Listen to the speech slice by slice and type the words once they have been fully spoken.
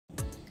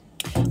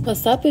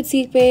What's up,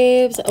 boutique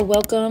babes?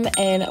 Welcome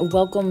and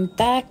welcome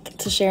back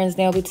to Sharon's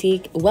Nail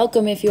Boutique.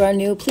 Welcome if you are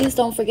new. Please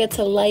don't forget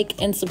to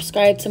like and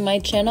subscribe to my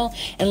channel,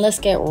 and let's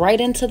get right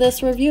into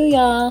this review,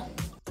 y'all.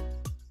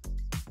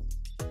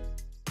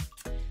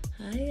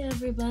 Hi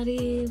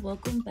everybody,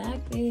 welcome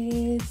back,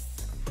 babes.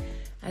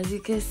 As you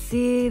can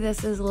see,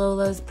 this is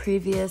Lola's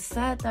previous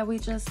set that we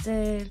just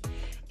did,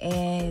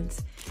 and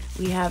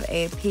we have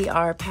a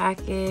PR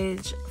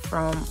package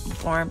from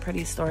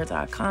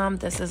Bornprettystore.com.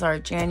 This is our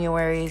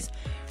January's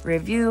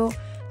review.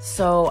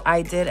 So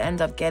I did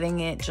end up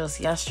getting it just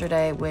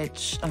yesterday,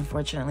 which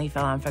unfortunately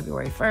fell on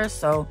February 1st.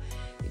 So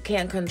you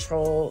can't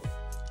control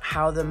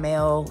how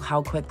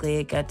quickly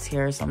it gets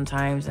here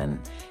sometimes, and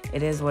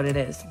it is what it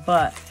is.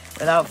 But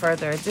without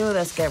further ado,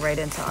 let's get right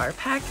into our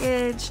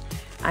package.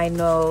 I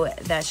know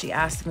that she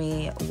asked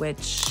me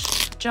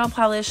which gel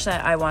polish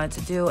that I wanted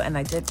to do, and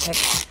I did pick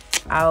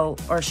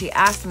out, or she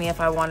asked me if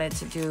I wanted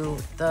to do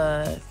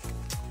the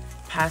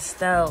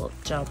Pastel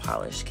gel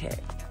polish kit,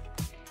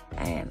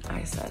 and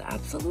I said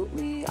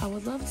absolutely, I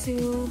would love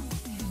to.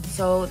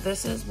 So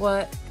this is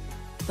what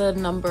the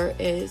number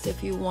is.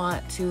 If you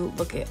want to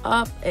look it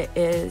up, it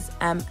is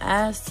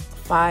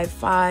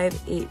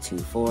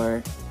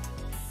MS55824,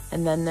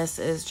 and then this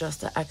is just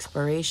the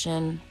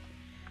expiration.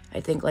 I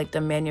think like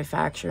the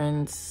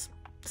manufacturer's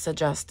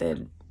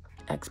suggested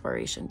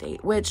expiration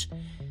date, which,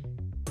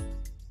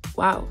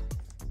 wow.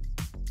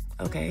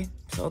 Okay,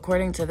 so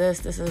according to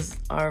this is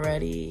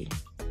already,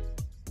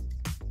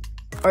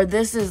 or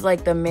this is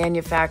like the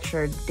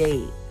manufactured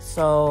date.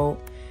 So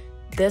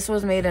this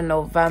was made in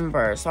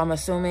November, so I'm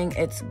assuming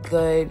it's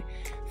good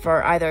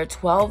for either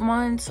 12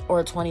 months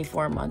or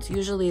 24 months.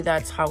 Usually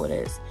that's how it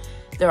is.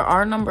 There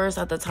are numbers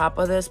at the top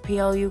of this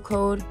PLU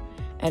code,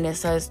 and it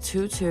says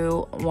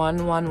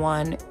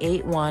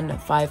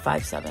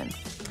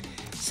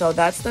 22111815557. So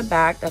that's the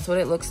back. That's what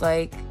it looks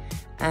like.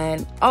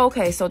 And oh,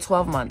 okay, so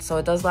 12 months. So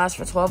it does last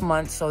for 12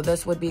 months. So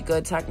this would be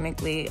good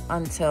technically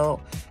until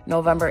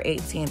November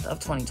 18th of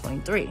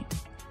 2023.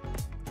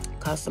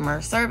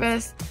 Customer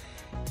service.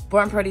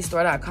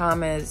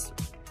 Bornprettystore.com is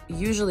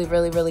usually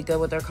really good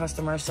with their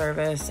customer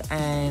service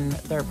and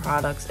their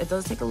products. It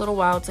does take a little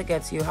while to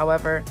get to you.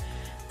 However,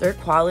 their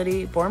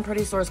quality,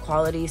 Bornprettystores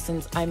quality,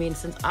 since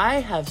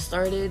I have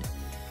started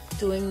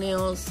doing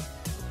nails,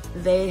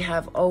 they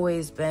have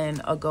always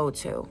been a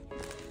go-to.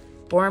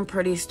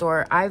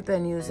 Bornprettystore, I've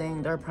been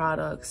using their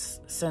products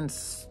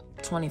since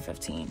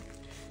 2015,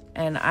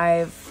 and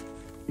I've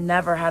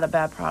never had a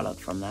bad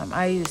product from them.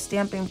 I use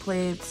stamping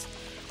plates,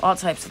 all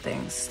types of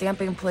things.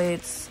 Stamping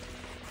plates,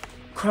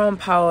 chrome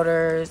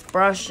powders,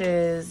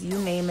 brushes, you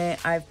name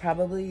it. I've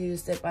probably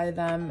used it by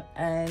them,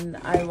 and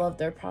I love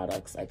their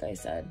products, like I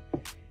said.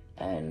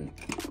 And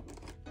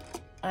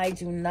I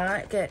do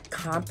not get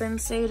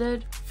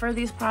compensated for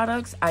these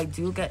products. I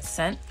do get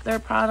sent their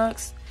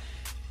products.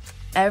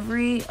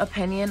 Every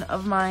opinion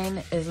of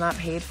mine is not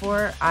paid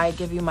for. I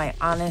give you my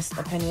honest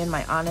opinion,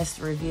 my honest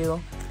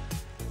review.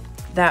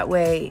 That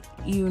way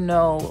you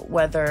know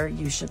whether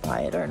you should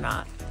buy it or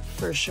not,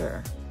 for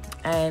sure.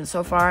 And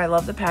so far, I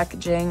love the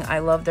packaging. I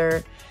love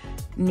their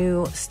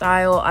new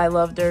style. I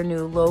love their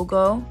new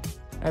logo.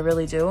 I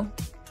really do.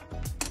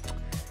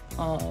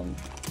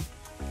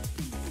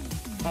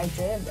 I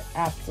did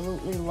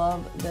absolutely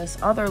love this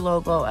other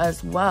logo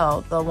as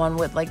well, the one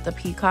with like the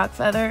peacock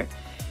feather.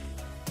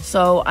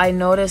 So I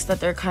noticed that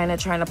they're kind of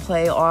trying to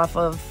play off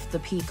of the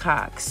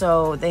peacock.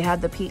 So they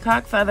had the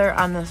peacock feather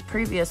on this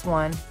previous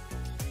one.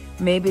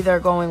 Maybe they're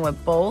going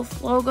with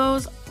both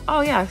logos.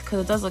 Oh yeah,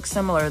 because it does look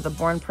similar. The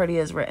Born Pretty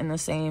is written the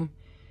same.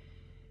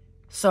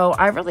 So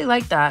I really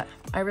like that.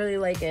 I really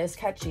like it. It's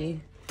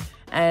catchy.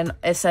 And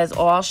it says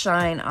all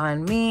shine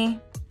on me.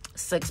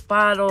 6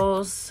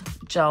 bottles,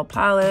 gel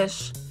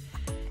polish.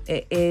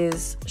 It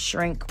is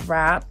shrink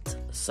wrapped,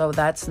 so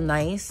that's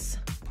nice.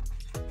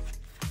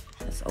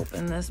 Let's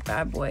open this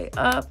bad boy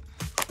up.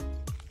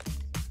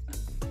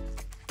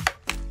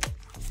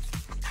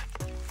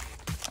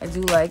 I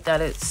do like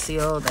that it's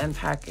sealed and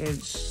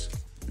packaged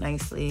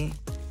nicely.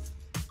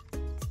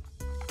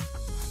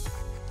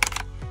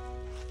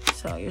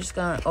 So you're just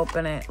gonna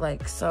open it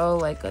like so,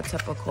 like a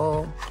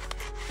typical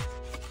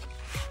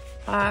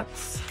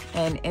box.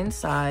 And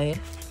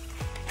inside,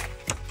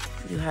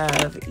 you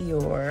have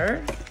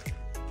your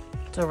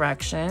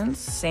directions.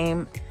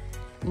 Same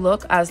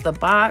look as the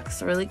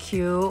box, really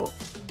cute.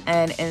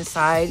 And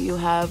inside, you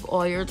have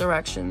all your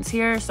directions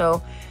here.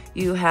 So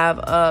you have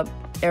a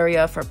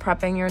area for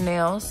prepping your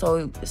nails. So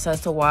it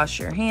says to wash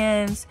your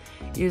hands,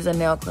 use a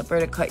nail clipper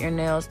to cut your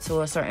nails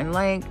to a certain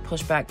length,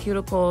 push back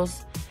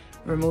cuticles,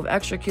 remove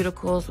extra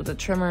cuticles with a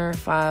trimmer,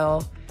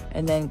 file,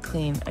 and then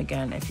clean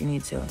again if you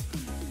need to.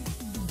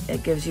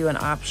 It gives you an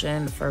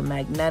option for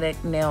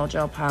magnetic nail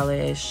gel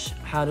polish,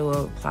 how to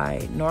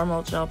apply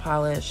normal gel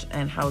polish,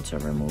 and how to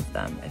remove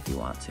them if you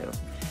want to.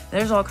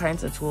 There's all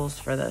kinds of tools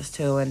for this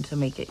too, and to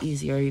make it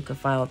easier, you could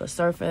file the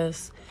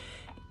surface.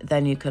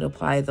 Then you could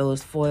apply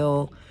those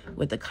foil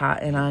with the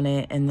cotton on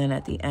it, and then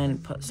at the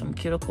end put some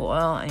cuticle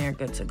oil and you're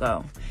good to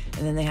go.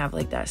 And then they have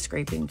like that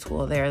scraping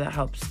tool there that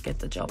helps get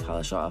the gel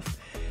polish off.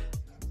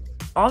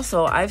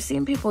 Also, I've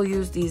seen people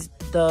use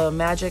the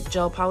Magic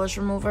Gel Polish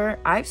Remover.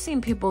 I've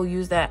seen people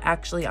use that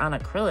actually on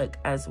acrylic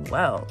as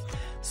well.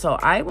 So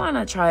I want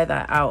to try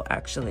that out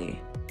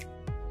actually.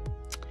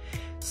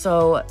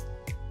 So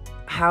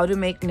how to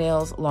make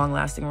nails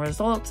long-lasting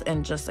results,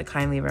 and just a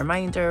kindly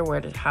reminder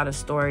how to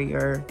store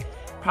your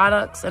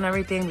products and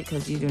everything,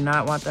 because you do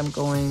not want them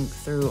going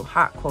through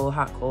hot, cold,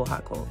 hot, cold,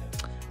 hot, cold.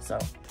 So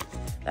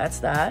that's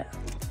that.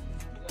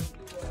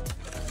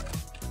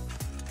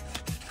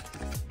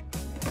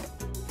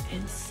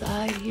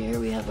 Inside here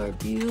we have our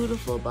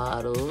beautiful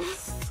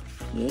bottles.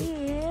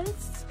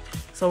 Yes.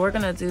 So we're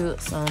gonna do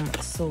some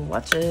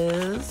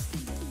swatches,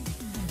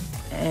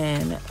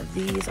 and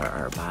these are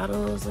our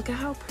bottles. Look at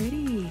how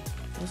pretty.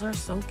 Those are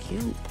so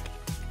cute.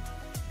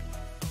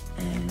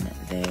 And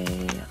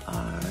they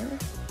are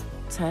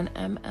 10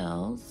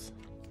 mLs.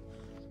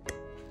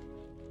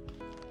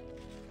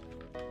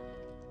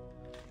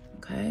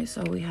 Okay,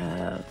 so we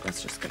have,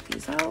 let's just get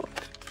these out.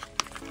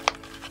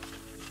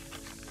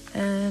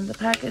 And the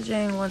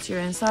packaging, once you're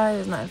inside,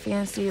 is not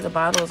fancy. The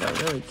bottles are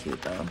really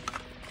cute though.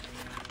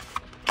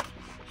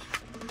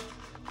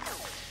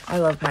 I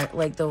love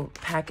the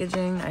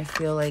packaging, I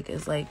feel like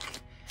is like,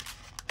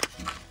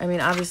 I mean,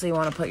 obviously you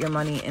want to put your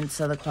money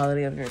into the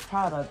quality of your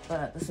product, but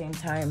at the same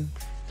time,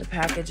 the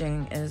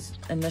packaging is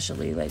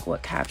initially like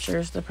what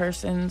captures the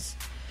person's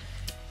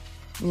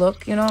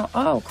look, you know?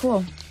 Oh,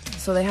 cool.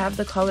 So they have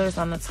the colors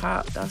on the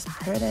top. That's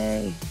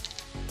pretty.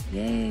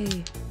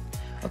 Yay.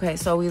 Okay,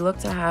 so we look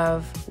to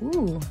have,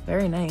 ooh,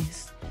 very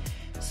nice.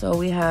 So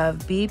we have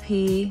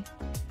BP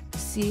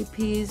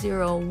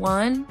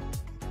CP01,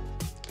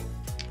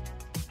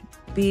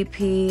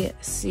 BP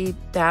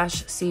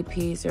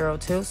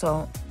C-CP02,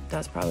 so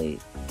that's probably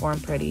Born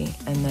Pretty,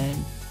 and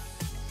then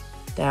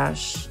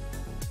dash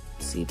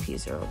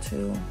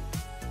CP02.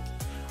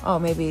 Oh,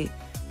 maybe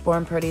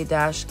Born Pretty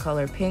dash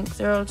color pink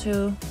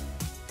 02.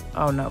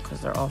 Oh no, because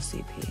they're all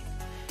CP.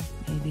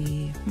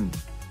 Maybe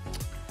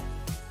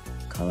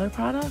color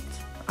product?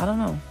 I don't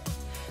know.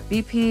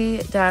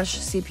 BP dash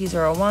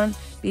CP01,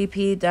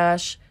 BP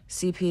dash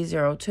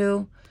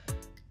CP02,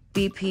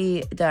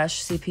 BP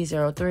dash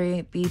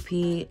CP03,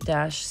 BP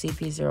dash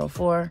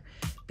CP04,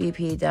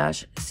 BP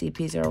dash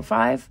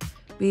CP05,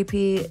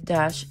 BP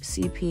dash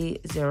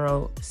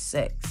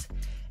CP06.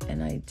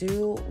 And I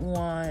do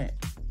want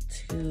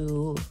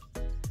to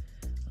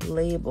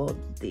label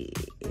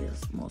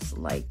these most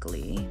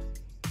likely.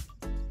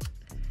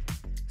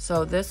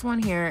 So this one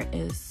here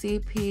is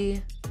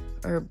CP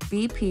or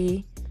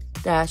BP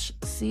dash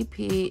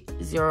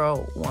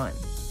CP01.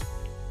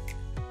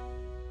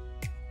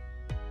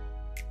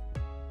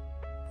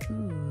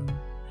 Ooh,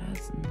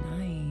 that's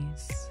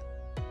nice.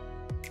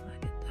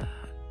 Look at that.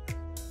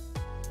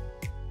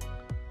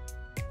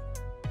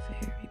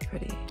 Very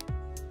pretty.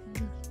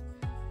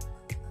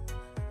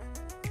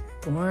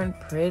 Born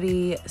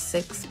Pretty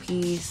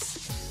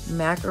 6-piece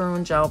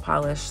Macaron Gel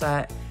Polish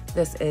Set.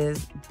 This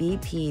is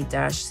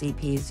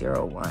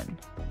BP-CP01.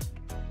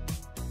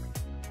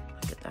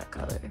 Look at that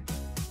color.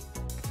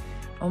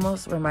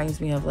 Almost reminds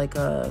me of like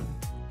a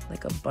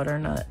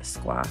butternut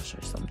squash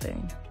or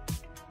something.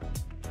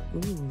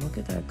 Ooh, look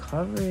at that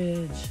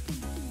coverage.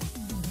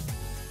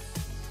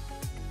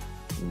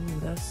 Ooh,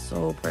 that's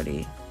so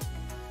pretty.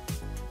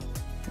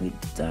 We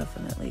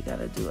definitely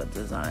gotta do a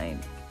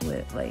design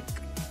with like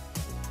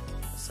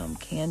some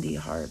candy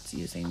hearts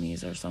using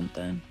these or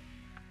something.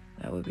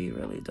 That would be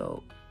really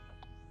dope.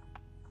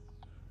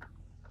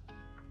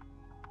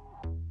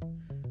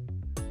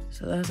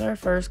 So that's our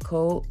first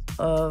coat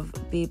of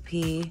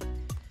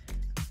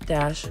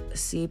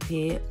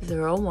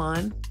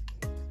BP-CP01.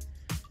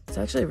 It's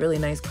actually really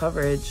nice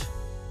coverage.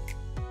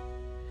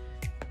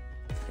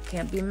 I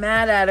can't be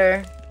mad at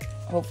her.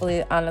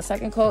 Hopefully on the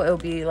second coat, it'll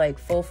be like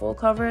full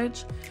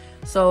coverage.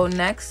 So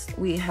next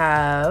we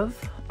have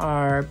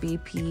our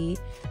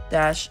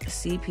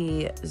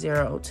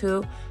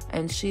BP-CP02,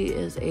 and she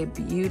is a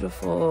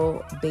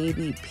beautiful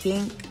baby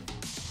pink.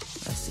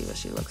 Let's see what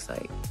she looks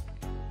like.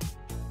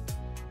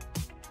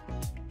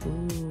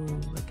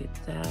 Ooh, look at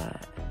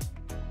that.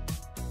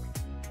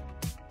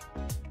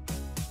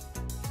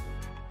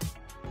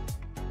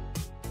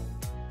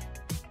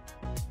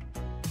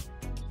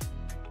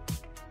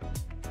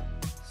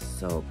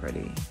 So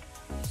pretty.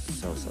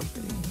 So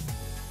pretty.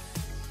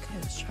 Okay,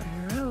 let's try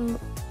her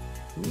out.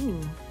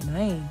 Ooh,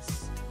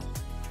 nice.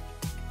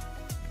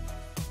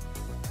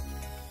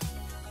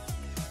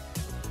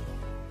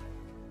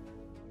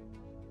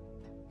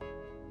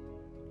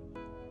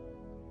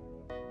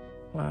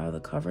 Wow, the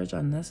coverage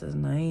on this is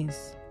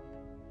nice.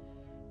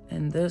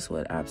 And this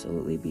would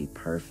absolutely be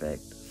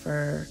perfect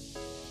for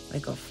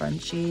like a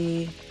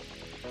Frenchie,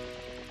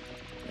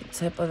 like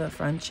tip of the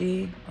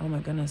Frenchie. Oh my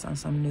goodness, on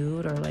some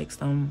nude or like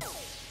some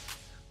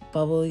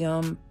bubble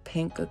yum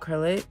pink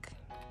acrylic.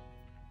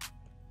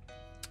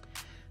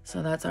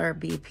 So that's our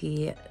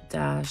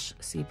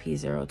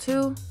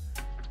BP-CP02.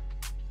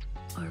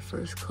 our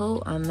first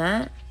coat on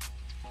that.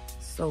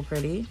 So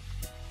pretty.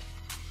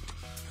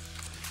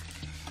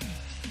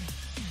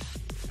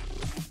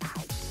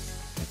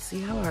 Let's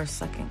see how our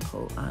second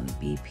coat on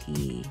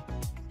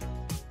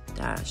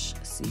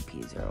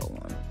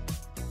BP-CP01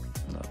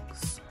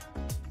 looks.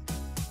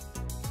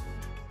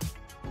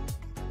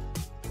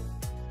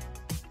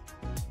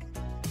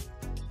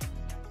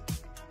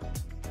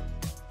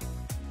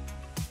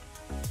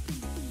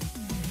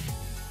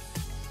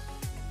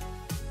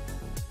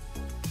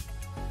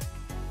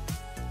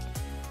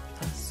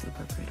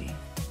 Super pretty.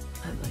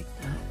 I like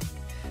that.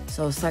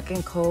 So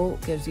second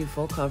coat gives you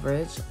full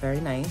coverage.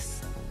 Very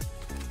nice.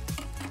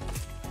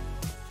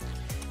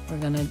 We're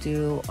gonna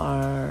do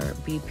our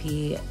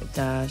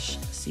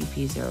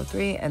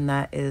BP-CP03, and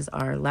that is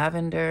our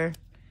lavender.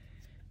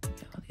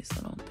 Get all these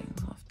little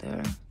things off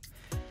there.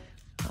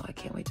 Oh, I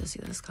can't wait to see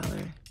this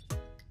color.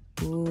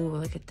 Ooh,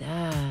 look at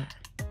that.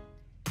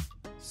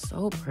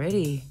 So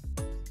pretty.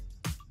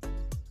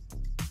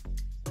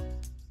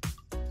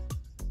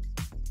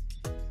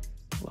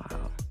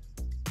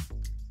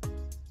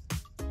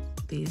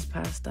 These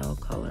pastel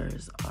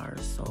colors are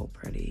so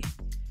pretty.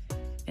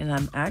 And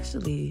I'm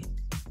actually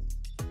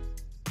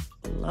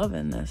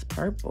loving this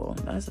purple.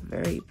 That's a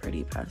very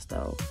pretty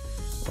pastel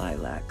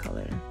lilac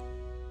color.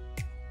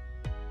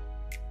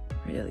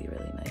 Really,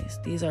 really nice.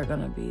 These are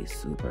gonna be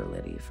super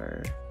litty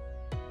for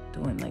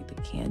doing like the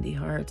candy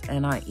hearts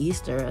and on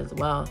Easter as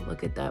well.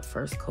 Look at that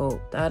first coat.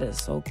 That is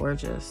so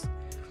gorgeous.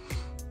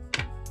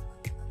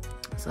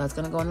 So that's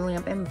gonna go in the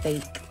lamp and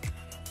bake.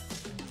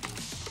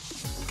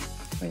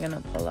 We're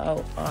gonna pull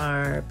out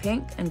our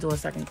pink and do a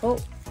second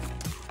coat.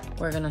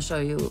 We're gonna show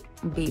you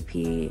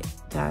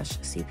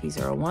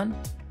BP-CP01.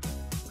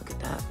 Look at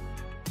that.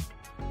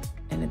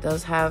 And it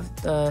does have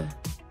the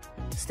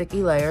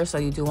sticky layer, so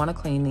you do wanna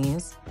clean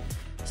these.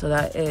 So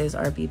that is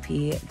our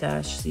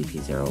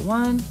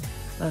BP-CP01.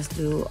 Let's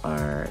do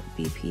our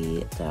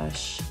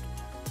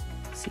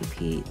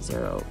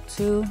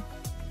BP-CP02.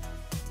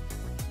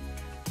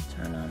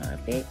 Turn on our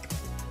bake.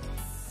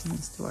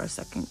 Let's do our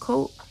second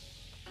coat.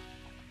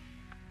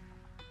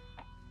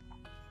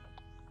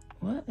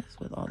 What is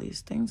with all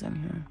these things in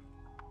here?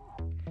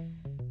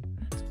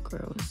 That's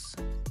gross.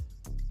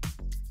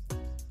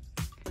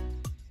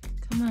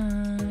 Come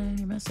on,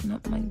 you're messing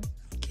up my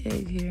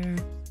gig here.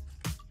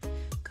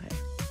 Okay.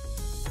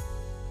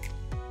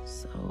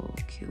 So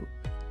cute.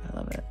 I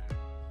love it.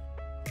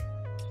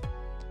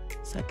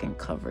 Second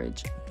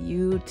coverage.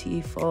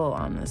 Beautiful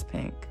on this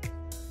pink.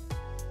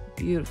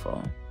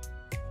 Beautiful.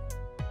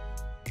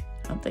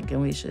 I'm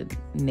thinking we should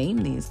name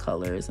these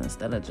colors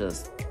instead of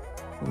just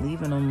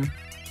leaving them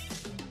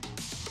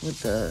with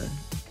the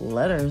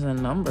letters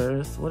and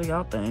numbers. What do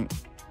y'all think?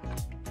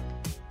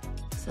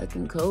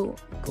 Second coat,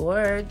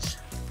 gorge.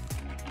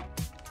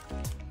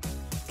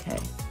 Okay,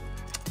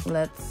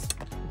 let's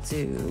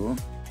do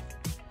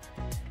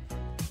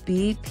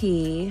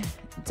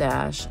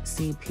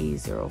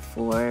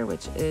BP-CP04,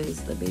 which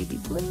is the baby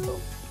blue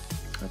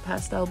or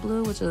pastel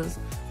blue, which is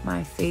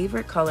my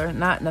favorite color.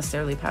 Not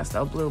necessarily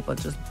pastel blue, but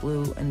just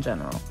blue in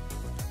general.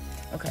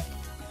 Okay,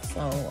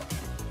 so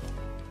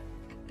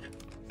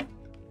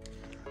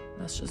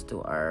let's just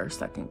do our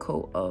second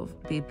coat of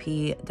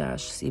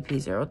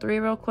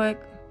BP-CP03 real quick.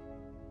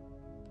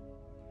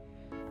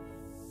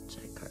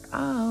 Check her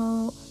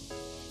out.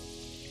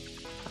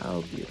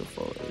 How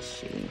beautiful is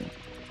she?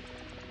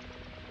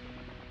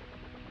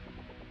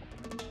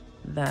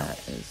 That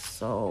is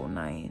so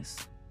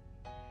nice.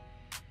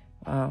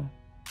 Wow.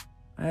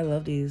 I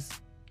love these.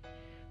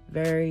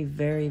 Very,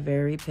 very,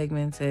 very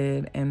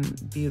pigmented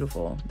and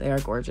beautiful. They are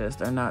gorgeous.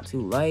 They're not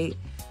too light.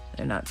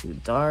 They're not too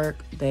dark.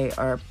 They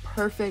are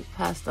perfect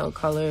pastel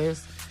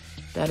colors.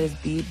 That is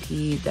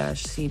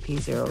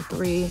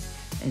BP-CP03,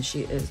 and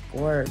she is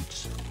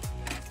gorge.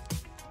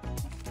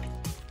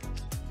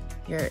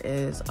 Here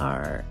is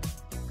our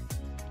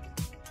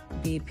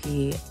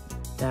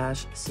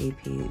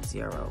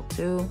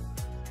BP-CP02.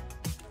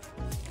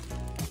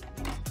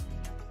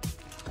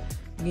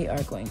 We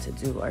are going to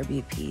do our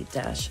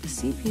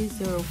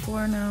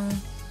BP-CP04 now.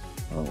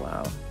 Oh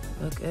wow,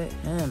 look at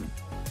him.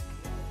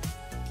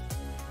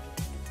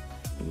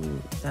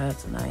 Ooh,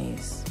 that's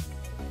nice.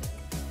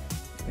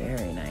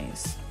 Very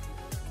nice.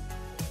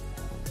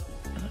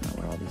 I don't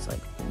know where all these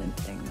like lint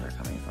things are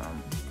coming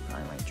from.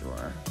 Probably my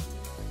drawer.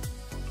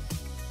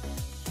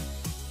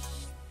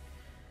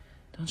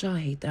 Don't y'all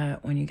hate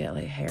that when you get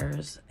like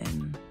hairs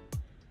in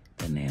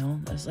the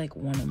nail? That's like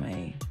one of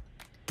my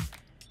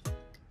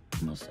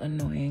most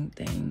annoying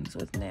things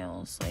with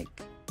nails. Like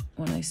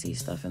when I see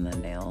stuff in the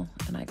nail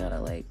and I gotta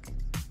like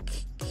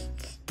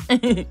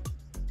okay.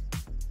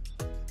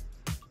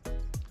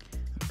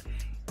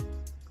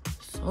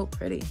 So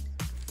pretty.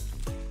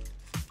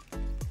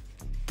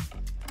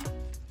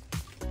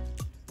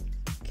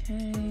 Okay,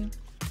 and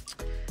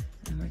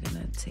we're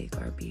gonna take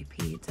our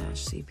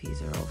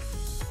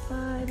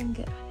BP-CP05 and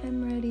get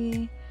him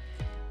ready,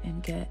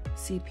 and get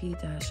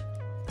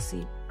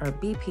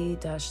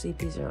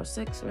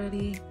BP-CP06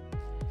 ready.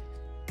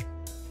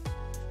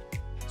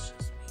 Let's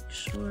just make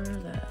sure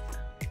that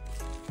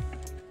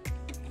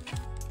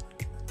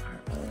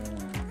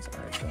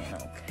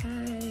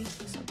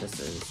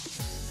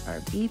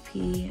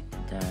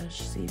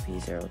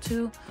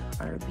BP-CP02,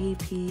 our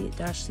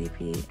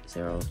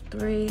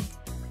BP-CP03,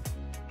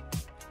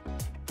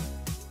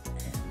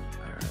 and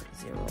our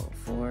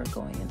 04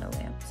 going in the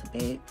lamp to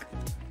bake.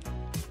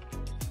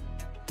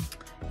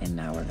 And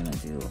now we're gonna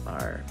do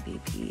our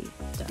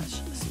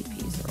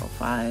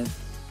BP-CP05.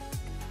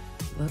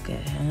 Look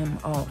at him.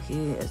 Oh,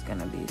 he is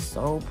gonna be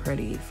so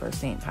pretty for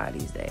St.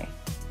 Patty's Day.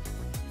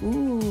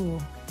 Ooh.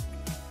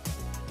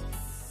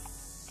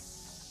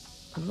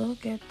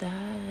 Look at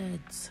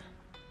that.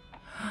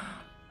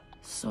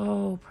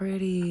 So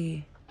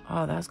pretty.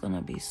 Oh, that's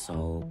gonna be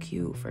so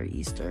cute for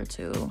Easter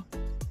too.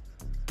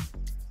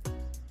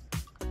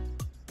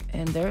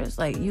 And there's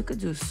like, you could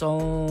do so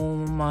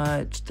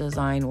much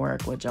design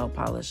work with gel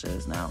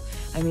polishes now.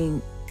 I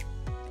mean,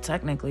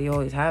 technically you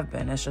always have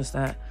been. It's just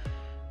that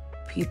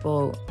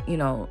people, you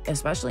know,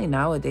 especially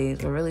nowadays,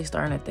 we're really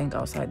starting to think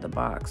outside the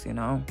box, you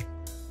know?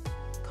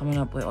 Coming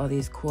up with all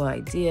these cool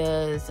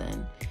ideas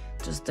and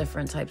just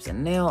different types of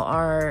nail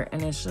art,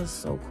 and it's just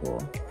so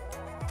cool.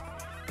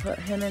 Put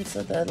him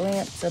into the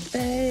lamp to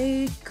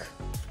bake.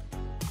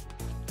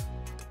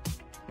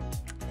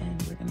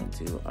 And we're gonna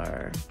do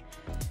our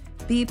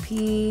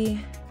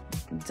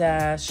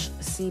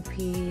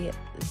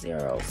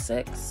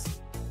BP-CP06.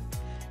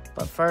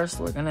 But first,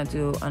 we're gonna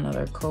do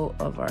another coat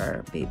of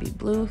our baby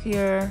blue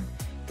here.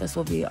 This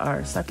will be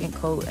our second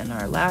coat and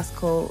our last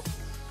coat.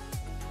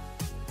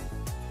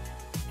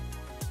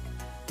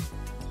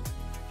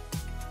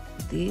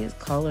 These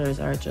colors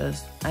are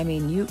just, I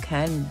mean, you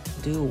can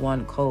do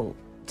one coat.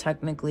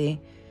 Technically,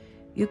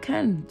 you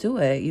can do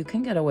it. You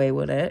can get away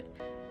with it.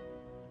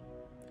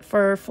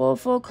 For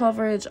full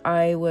coverage,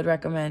 I would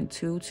recommend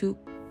two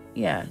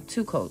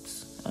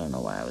coats. I don't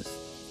know why I was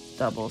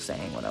double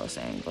saying what I was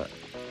saying, but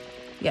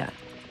yeah,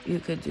 you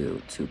could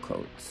do 2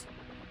 coats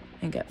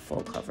and get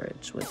full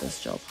coverage with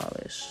this gel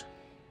polish.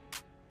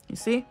 You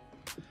see?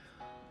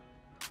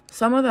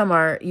 Some of them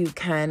are, you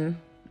can,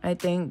 I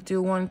think,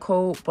 do 1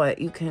 coat, but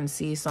you can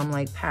see some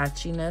like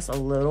patchiness a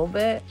little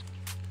bit.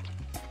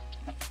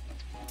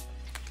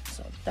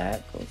 So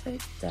that goes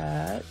like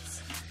that.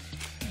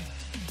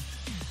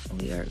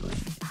 We are going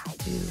to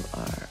do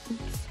our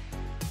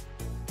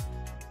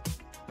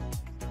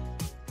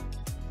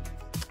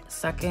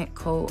second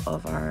coat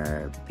of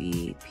our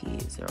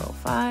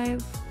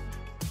BP-05.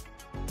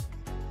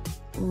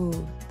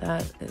 Ooh,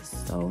 that is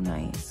so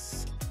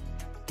nice.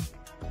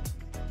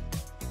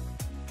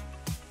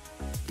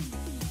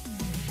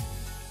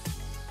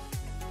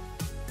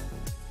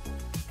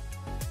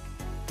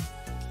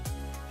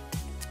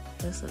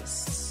 This is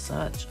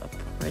such a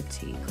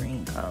pretty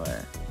green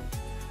color.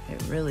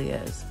 It really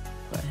is.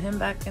 Put him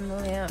back in the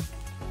lamp.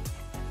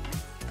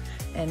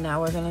 And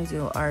now we're gonna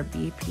do our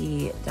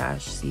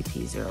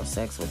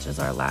BP-CP06, which is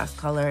our last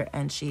color,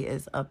 and she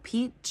is a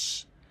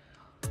peach.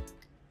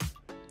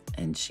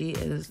 And she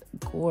is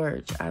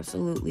gorgeous,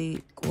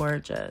 absolutely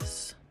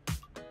gorgeous.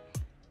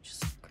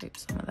 Just scrape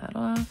some of that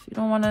off.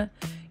 You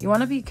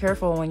wanna be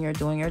careful when you're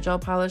doing your gel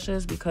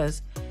polishes,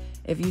 because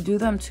if you do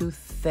them too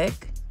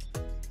thick,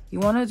 you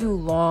wanna do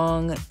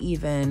long,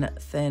 even,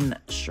 thin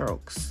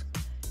strokes.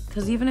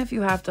 Because even if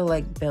you have to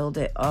like build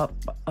it up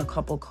a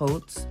couple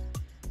coats,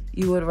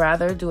 you would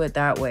rather do it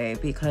that way,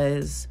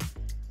 because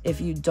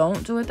if you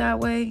don't do it that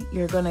way,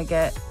 you're gonna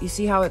get, you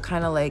see how it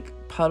kind of like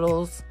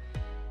puddles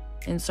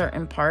in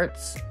certain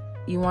parts?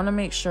 You want to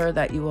make sure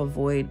that you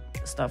avoid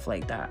stuff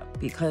like that,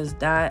 because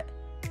that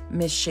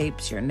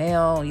misshapes your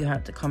nail. You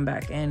have to come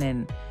back in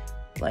and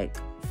like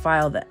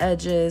file the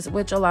edges,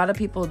 which a lot of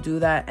people do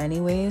that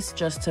anyways,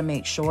 just to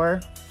make sure.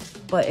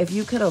 But if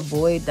you could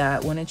avoid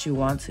that, wouldn't you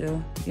want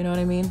to? You know what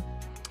I mean?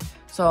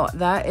 So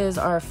that is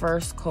our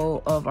first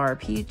coat of our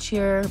peach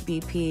here,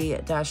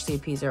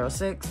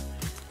 BP-CP06.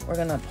 We're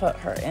gonna put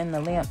her in the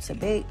lamp to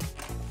bake.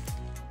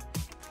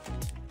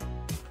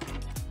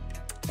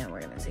 And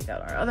we're gonna take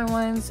out our other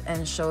ones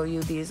and show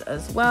you these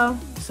as well.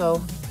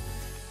 So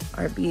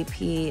our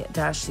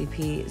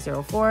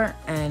BP-CP04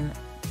 and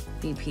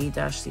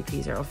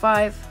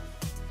BP-CP05.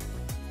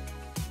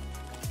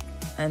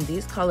 And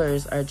these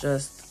colors are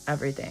just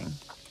everything.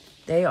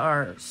 They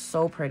are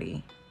so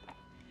pretty.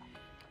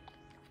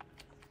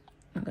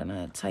 I'm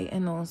gonna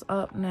tighten those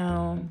up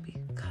now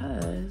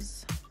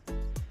because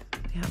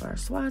we have our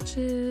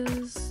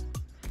swatches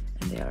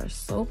and they are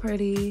so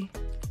pretty.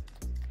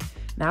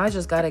 Now I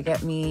just gotta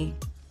get me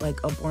like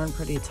a Born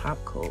Pretty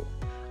top coat.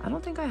 I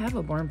don't think I have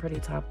a Born Pretty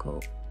top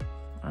coat,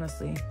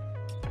 honestly.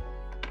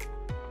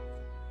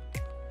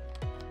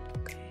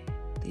 Okay,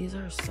 these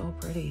are so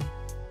pretty.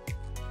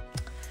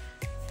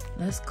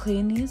 Let's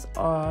clean these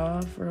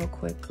off real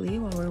quickly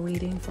while we're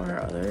waiting for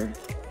our other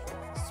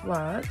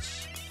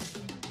swatch.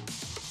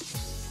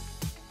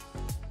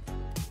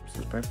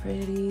 Super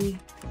pretty.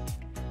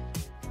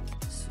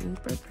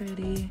 Super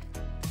pretty.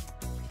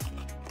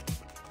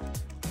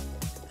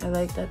 I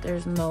like that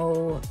there's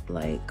no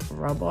like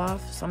rub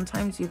off.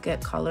 Sometimes you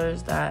get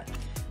colors that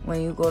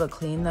when you go to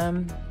clean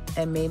them,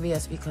 and maybe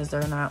it's because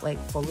they're not like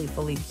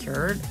fully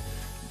cured,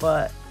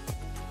 but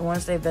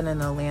once they've been in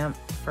the lamp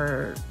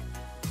for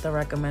the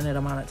recommended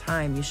amount of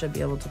time, you should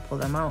be able to pull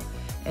them out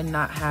and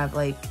not have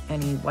like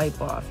any wipe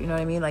off. You know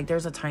what I mean? Like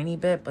there's a tiny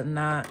bit, but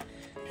not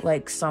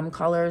like some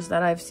colors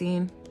that I've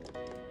seen.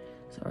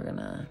 So we're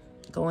gonna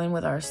go in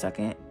with our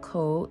second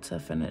coat to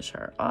finish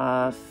her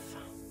off.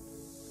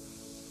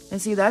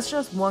 And see, that's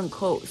just one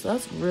coat. So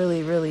that's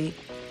really, really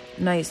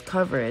nice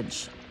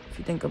coverage if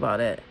you think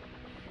about it.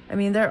 I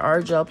mean, there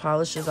are gel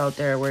polishes out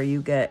there where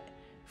you get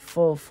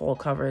full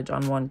coverage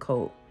on one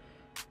coat.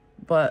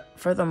 But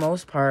for the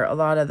most part, a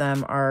lot of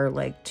them are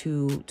like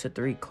 2 to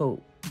 3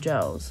 coat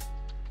gels,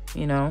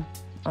 you know,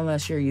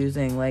 unless you're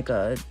using like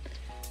a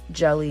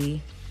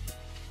jelly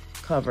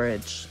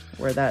coverage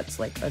where that's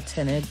like a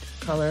tinted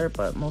color,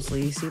 but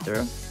mostly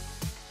see-through.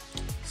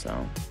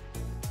 So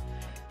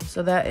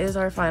that is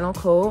our final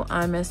coat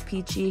on Miss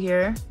Peachy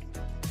here.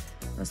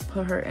 Let's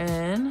put her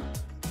in.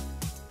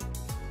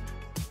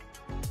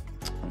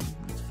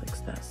 Let's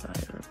fix that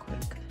side real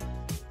quick.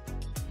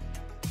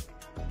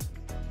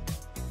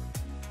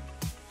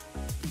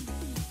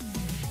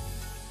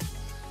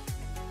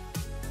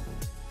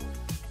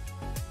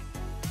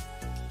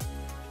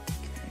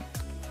 Okay,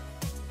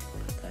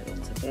 put that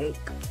into bake.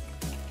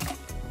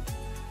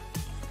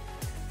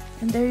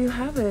 And there you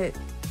have it.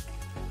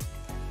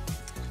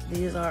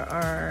 These are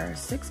our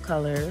 6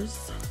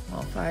 colors.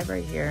 Well, 5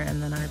 right here,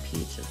 and then our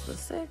peach is the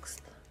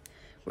 6th.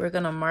 We're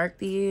gonna mark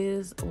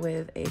these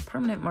with a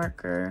permanent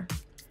marker,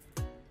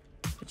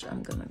 which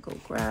I'm gonna go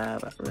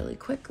grab really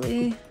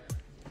quickly.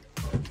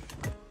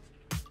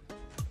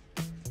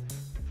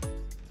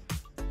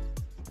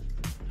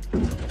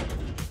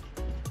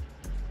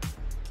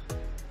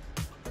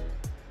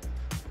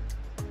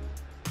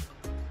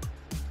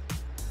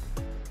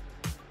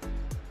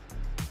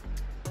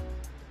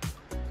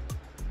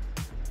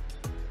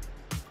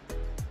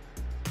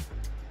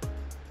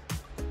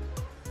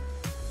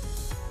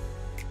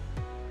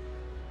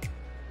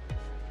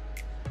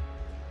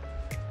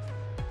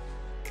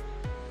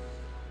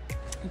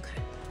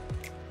 Okay,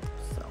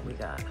 so we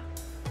got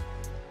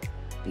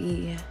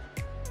BP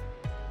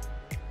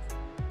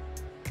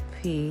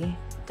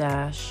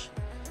dash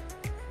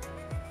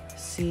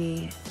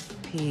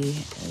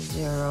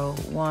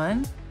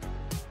CP01.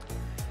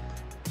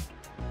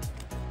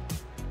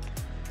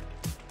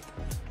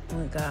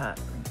 We got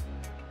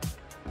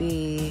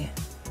BP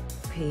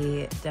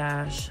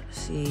dash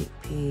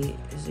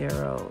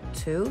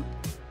CP02.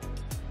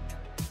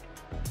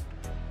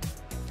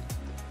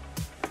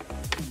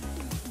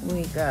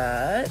 We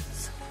got,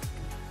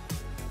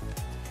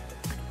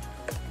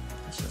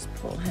 let's just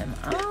pull him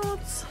out,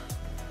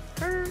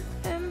 him.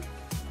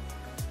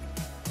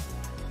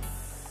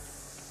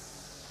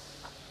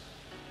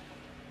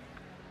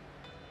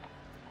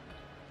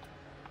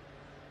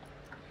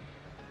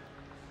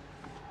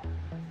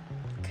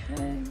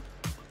 Okay.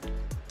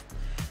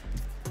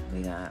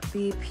 We got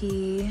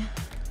BP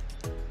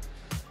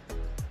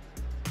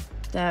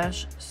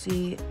dash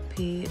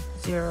CP03.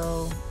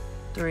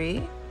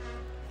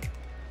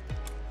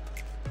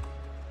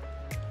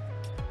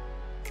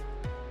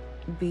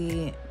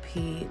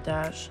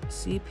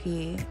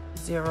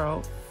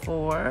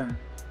 BP-CP04,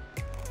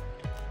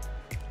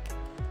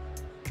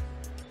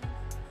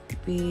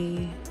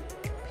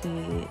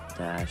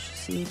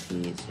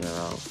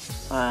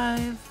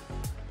 BP-CP05,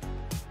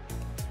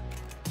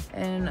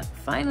 and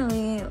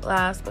finally,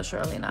 last but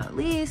surely not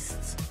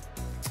least,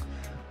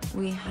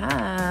 we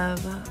have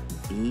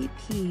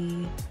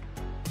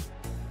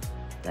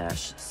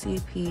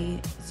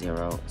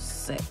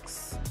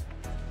BP-CP06.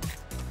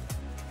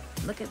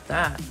 Look at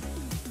that.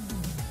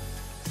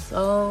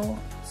 So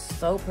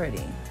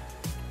pretty.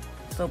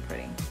 So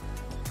pretty.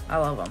 I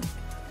love them.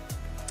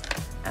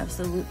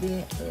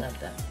 Absolutely love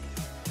them.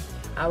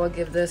 I would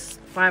give this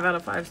 5 out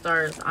of 5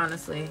 stars,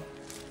 honestly.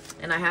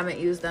 And I haven't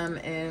used them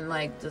in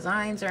like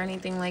designs or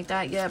anything like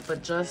that yet,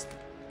 but just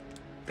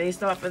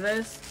based off of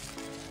this,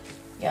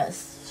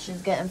 yes,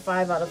 she's getting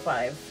 5 out of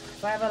 5.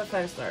 5 out of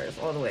 5 stars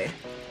all the way.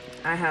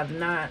 I have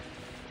not,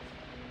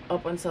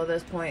 up until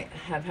this point,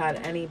 have had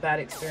any bad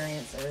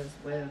experiences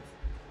with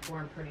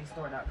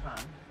Bornprettystore.com,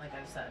 like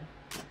I've said.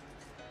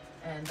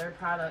 And their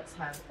products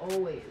have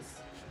always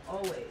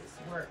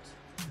worked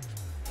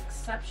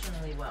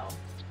exceptionally well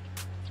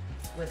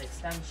with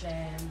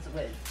extensions,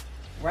 with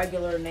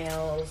regular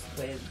nails,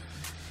 with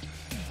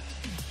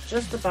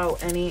just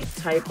about any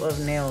type of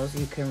nails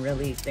you can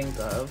really think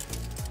of.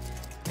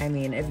 I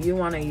mean, if you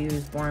want to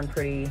use Born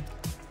Pretty,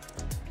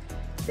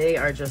 they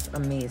are just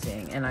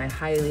amazing, and I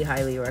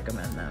highly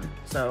recommend them.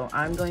 So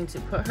I'm going to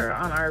put her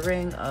on our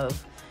ring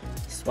of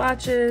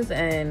swatches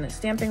and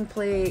stamping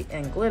plate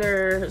and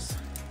glitters,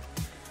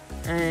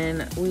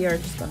 and we are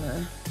just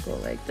gonna go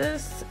like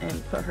this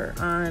and put her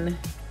on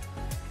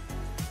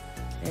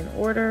in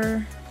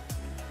order.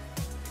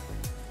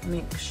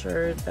 Make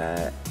sure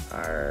that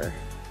our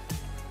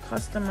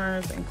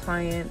customers and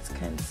clients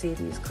can see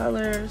these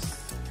colors.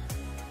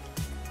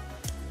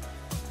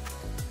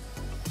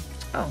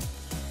 Oh,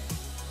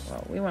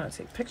 well, we want to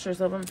take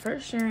pictures of them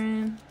first,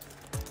 Sharon.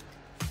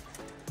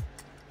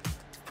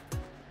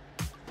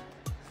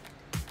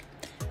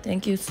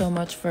 Thank you so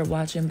much for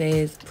watching,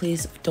 babes.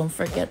 Please don't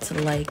forget to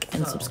like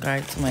and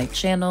subscribe to my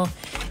channel.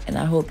 And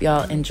I hope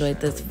y'all enjoyed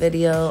this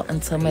video.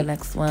 Until my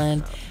next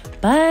one.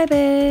 Bye,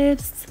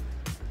 babes.